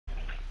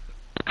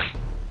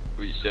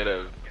We should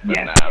have.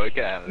 Yes. Nah, we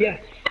can't.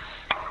 Yes.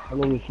 I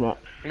love this map.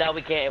 No,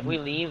 we can't. If we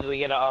leave, we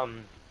get a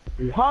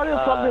How the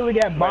fuck did we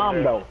get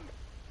bombed though?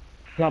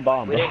 It's not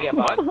bombed. We didn't get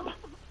bombed.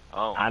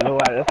 Oh. I know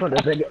that's what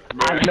the thing.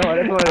 I know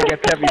that's what it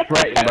gets every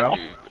frightened, bro.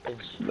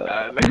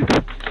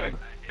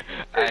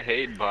 I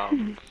hate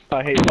bombs.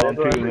 I hate bomb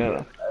too,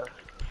 man.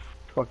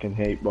 Fucking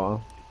hate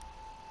bomb.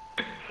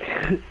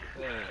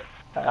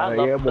 I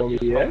love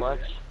pussy so much.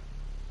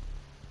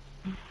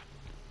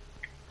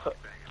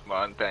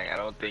 One thing, I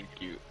don't think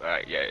you.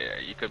 Yeah,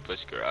 you could push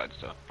garage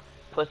so.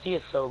 Pussy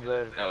is so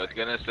good. I was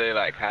gonna say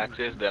like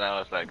hatches, then I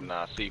was like,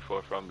 nah,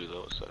 C4 from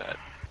below, so that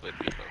would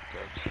be fucked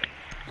up.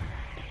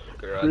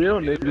 Garage Real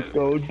would be niggas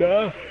go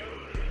down.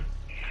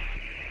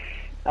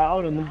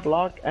 Out on the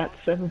block at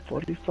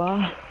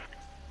 7:45.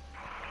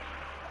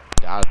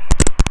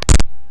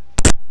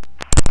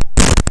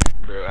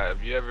 Bro,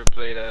 have you ever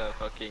played a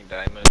fucking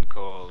diamond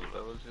called,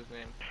 what was his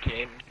name?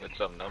 Kane with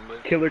some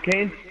numbers? Killer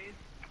Kane?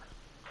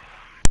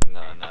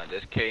 No,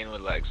 just Kane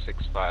with like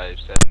 6'5",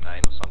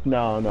 7'9" or something.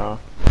 No.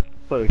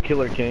 Play with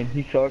Killer Kane.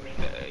 He sucks.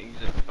 Yeah, he's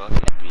a fucking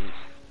beast.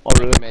 Oh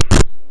really?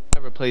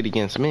 Never played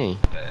against me.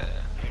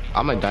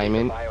 I'm a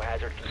diamond. I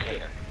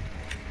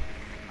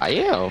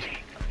am.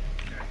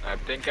 I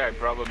think I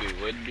probably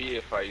would be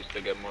if I used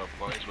to get more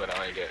points, but I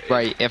only get 8.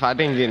 Right, if I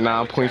didn't get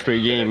 9 points per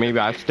game, maybe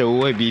I still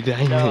would be No,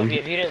 diamond.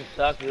 if you didn't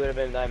suck, you would have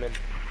been diamond.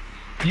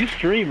 You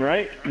stream,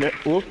 right,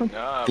 Wilson?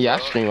 Nah, Yeah, I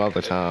bro. stream all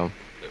the time.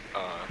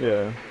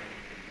 Yeah.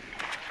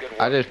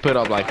 I just put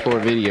up like 4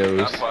 It's videos.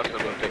 not possible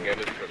to get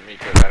it from me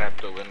because I'd have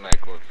to win like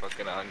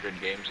fucking 100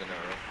 games in a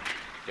row,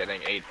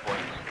 getting 8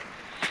 points.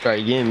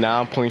 Right, getting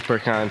 9 points per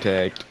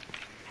contact.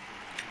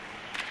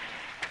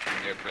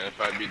 If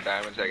I beat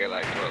diamonds, I get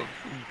like 12.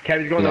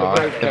 Kevin's going No,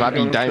 upstairs. if I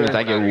beat diamonds,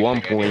 I get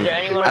 1 point.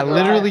 I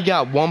literally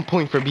got 1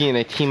 point for being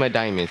a team of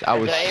diamonds. I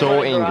was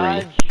so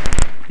angry.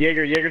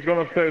 Jaeger's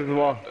going upstairs as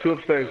well. Two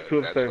upstairs.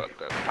 That's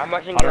fucked up. I'm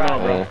rushing I don't know,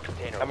 garage.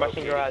 bro. I'm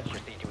rushing garage.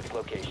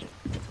 Alright,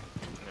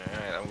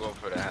 I'm going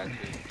for the hatchet.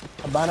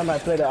 I'm buying him. I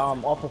play the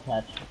office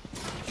hatch.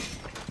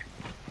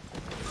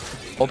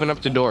 Open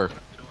up the door.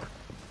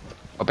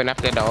 Open up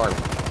the door.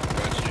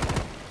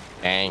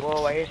 Dang.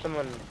 Whoa, I hear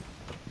someone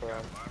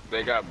around.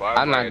 They got barbed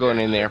I'm not going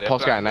in there. They're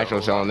Pulse got planning to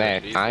nitrous hold on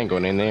that. these. I ain't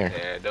going in there.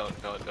 Yeah, don't.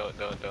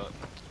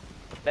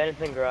 Ben's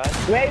in garage.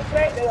 Wait,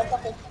 there's a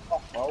fucking.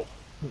 Oh.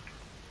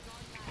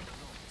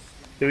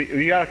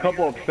 We got a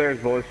couple upstairs,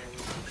 boys.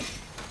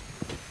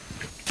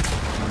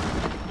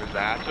 Is the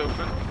hatch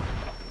open?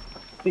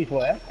 Please,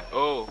 where?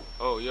 Oh,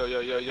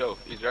 yo.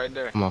 He's right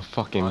there. I'm a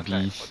fucking One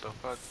time. beast. What the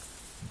fuck?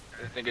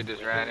 This nigga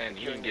just ran in.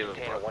 He didn't give a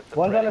fuck.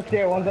 One's on the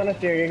stair.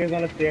 Jaeger's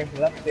on the stair.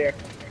 Left stair.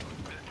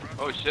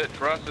 Oh shit,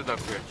 Frost is up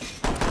here.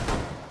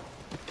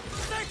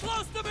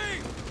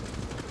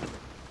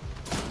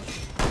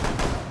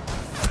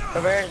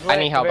 I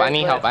need help. I'm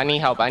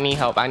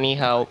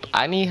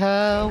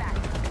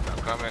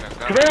coming.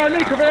 Caveira on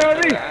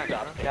me.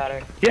 Got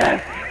her.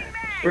 Yes!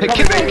 We're Kill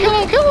coming, him, baby.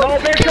 kill him, kill him, No,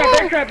 kill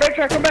him.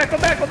 backtrack. Come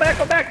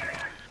back.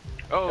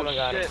 Oh my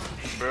God. shit,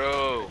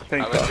 bro.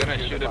 Thank I was God.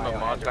 gonna shoot him, but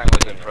Mustang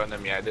was in front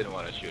of me. I didn't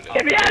want to shoot him.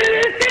 Get me out of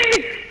this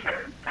thing!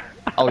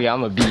 Oh yeah,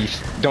 I'm a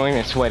beast. Don't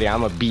even sweat it.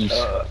 I'm a beast.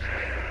 Fuck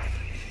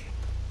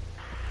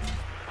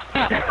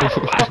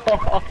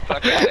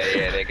out of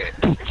here,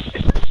 nigga.